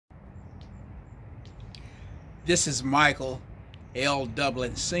This is Michael L.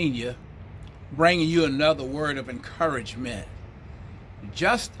 Dublin Sr. bringing you another word of encouragement.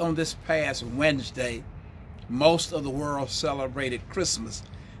 Just on this past Wednesday, most of the world celebrated Christmas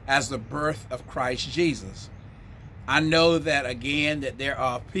as the birth of Christ Jesus. I know that that there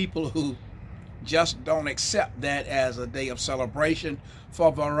are people who just don't accept that as a day of celebration for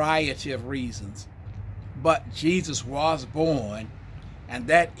a variety of reasons. But Jesus was born, and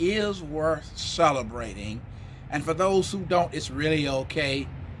that is worth celebrating. And for those who don't, it's really okay.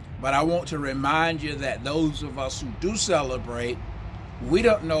 But I want to remind you that those of us who do celebrate, we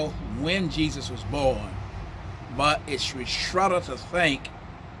don't know when Jesus was born. But it's shudder to think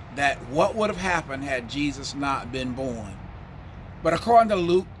that what would have happened had Jesus not been born. But according to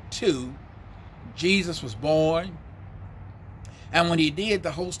Luke 2, Jesus was born. And when he did,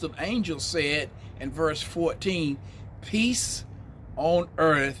 the host of angels said in verse 14, "Peace on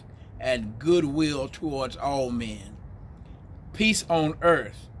earth and goodwill towards all men." Peace on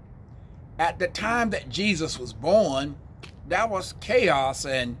earth. At the time that Jesus was born, there was chaos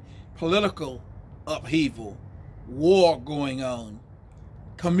and political upheaval, war going on,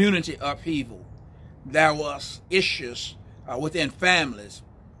 community upheaval. There was issues within families,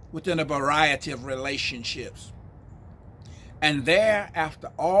 within a variety of relationships. And there,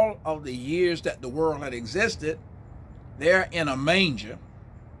 after all of the years that the world had existed, there in a manger,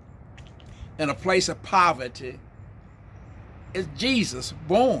 in a place of poverty, is Jesus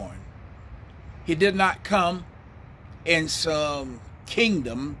born. He did not come in some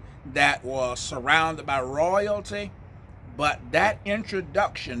kingdom that was surrounded by royalty, but that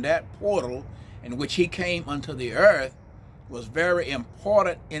introduction, that portal in which he came unto the earth was very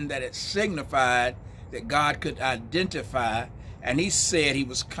important in that it signified that God could identify, and he said he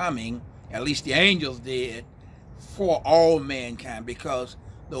was coming, at least the angels did, for all mankind, because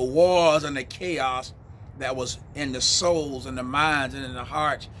the wars and the chaos that was in the souls and the minds and in the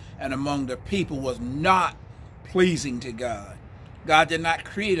hearts and among the people was not pleasing to God. God did not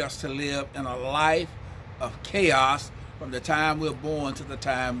create us to live in a life of chaos from the time we're born to the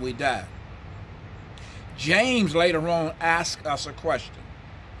time we die. James later on asks us a question.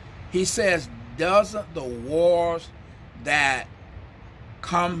 He says, doesn't the wars that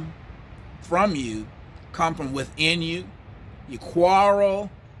come from you come from within you? You quarrel,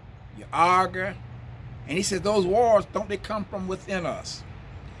 you argue, and he says those wars, don't they come from within us?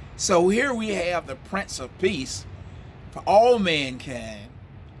 So here we have the Prince of Peace for all mankind.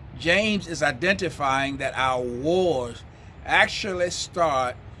 James is identifying that our wars actually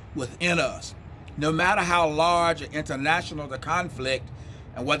start within us. No matter how large or international the conflict,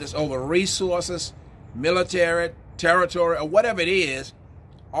 and whether it's over resources, military, territory, or whatever it is,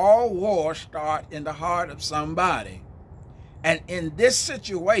 all wars start in the heart of somebody. And in this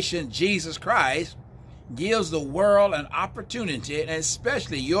situation, Jesus Christ gives the world an opportunity, and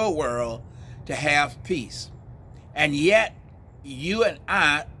especially your world, to have peace. And yet, you and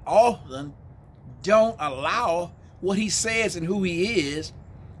I often don't allow what he says and who he is,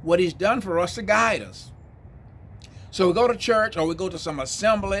 what he's done for us, to guide us. So we go to church, or we go to some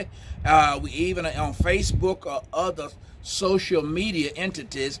assembly, we even are on Facebook or other social media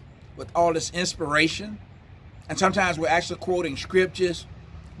entities with all this inspiration. And sometimes we're actually quoting scriptures,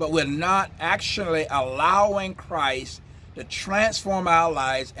 but we're not actually allowing Christ to transform our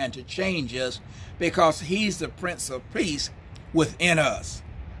lives and to change us, because he's the Prince of Peace within us.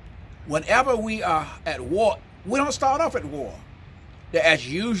 Whenever we are at war, we don't start off at war.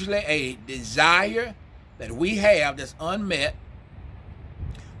 There's usually a desire that we have that's unmet.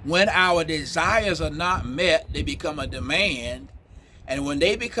 When our desires are not met, they become a demand. And when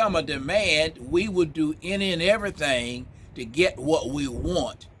they become a demand, we will do any and everything to get what we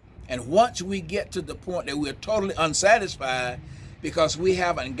want. And once we get to the point that we're totally unsatisfied because we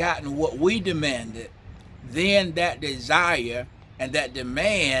haven't gotten what we demanded, then that desire and that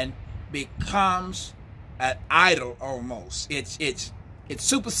demand becomes an idol almost. It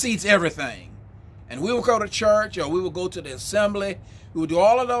supersedes everything. And we will go to church, or we will go to the assembly, we will do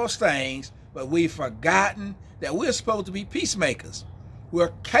all of those things, but we've forgotten that we're supposed to be peacemakers.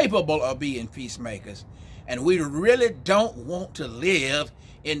 We're capable of being peacemakers. And we really don't want to live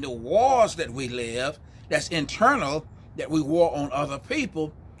in the wars that we live, that's internal, that we war on other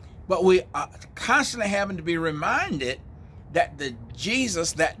people. But we are constantly having to be reminded that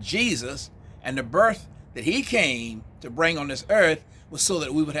Jesus and the birth that he came to bring on this earth was so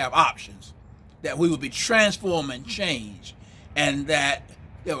that we would have options, that we would be transformed and changed, and that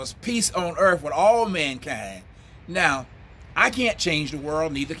there was peace on earth with all mankind. Now, I can't change the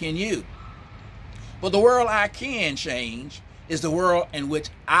world, neither can you. But the world I can change is the world in which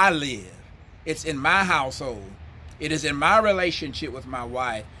I live. It's in my household. It is in my relationship with my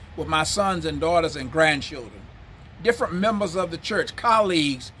wife, with my sons and daughters and grandchildren, different members of the church,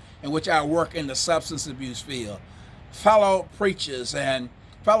 colleagues in which I work in the substance abuse field, fellow preachers and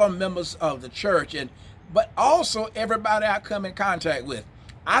fellow members of the church, but also everybody I come in contact with.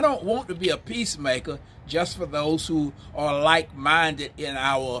 I don't want to be a peacemaker just for those who are like-minded in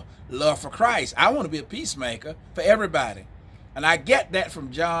our love for Christ. I want to be a peacemaker for everybody. And I get that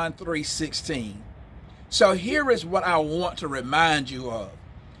from John 3:16. So here is what I want to remind you of.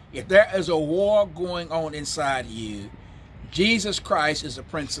 If there is a war going on inside you, Jesus Christ is the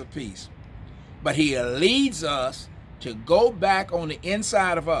Prince of Peace. But he leads us to go back on the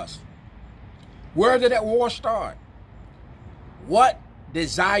inside of us. Where did that war start? What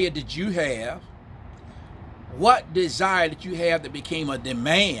desire did you have? What desire did you have that became a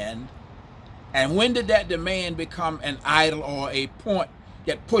demand? And when did that demand become an idol or a point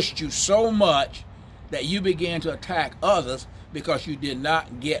that pushed you so much that you began to attack others because you did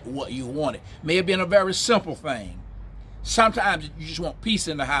not get what you wanted? May have been a very simple thing. Sometimes you just want peace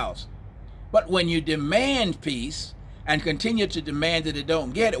in the house. But when you demand peace and continue to demand that they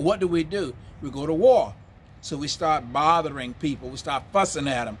don't get it, what do? We go to war. So we start bothering people. We start fussing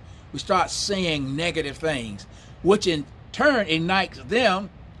at them. We start saying negative things, which in turn ignites them.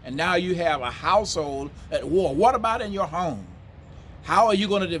 And now you have a household at war. What about in your home? How are you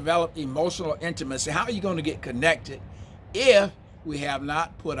going to develop emotional intimacy? How are you going to get connected if we have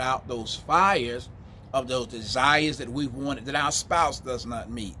not put out those fires of those desires that we wanted, that our spouse does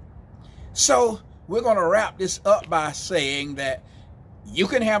not meet? So we're going to wrap this up by saying that you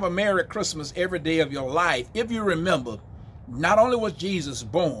can have a Merry Christmas every day of your life if you remember, not only was Jesus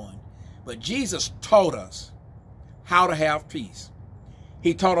born, but Jesus taught us how to have peace.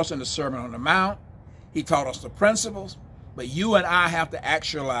 He taught us in the Sermon on the Mount. He taught us the principles, but you and I have to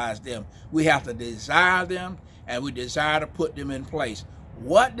actualize them. We have to desire them, and we desire to put them in place.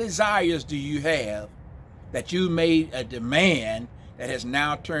 What desires do you have that you made a demand that has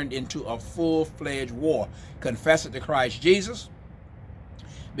now turned into a full-fledged war? Confess it to Christ Jesus.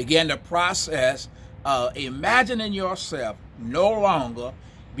 Begin the process of imagining yourself no longer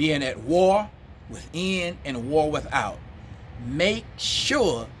being at war within and war without. Make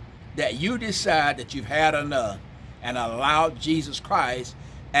sure that you decide that you've had enough and allow Jesus Christ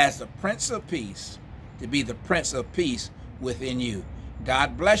as the Prince of Peace to be the Prince of Peace within you.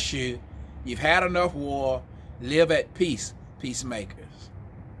 God bless you. You've had enough war. Live at peace, peacemakers.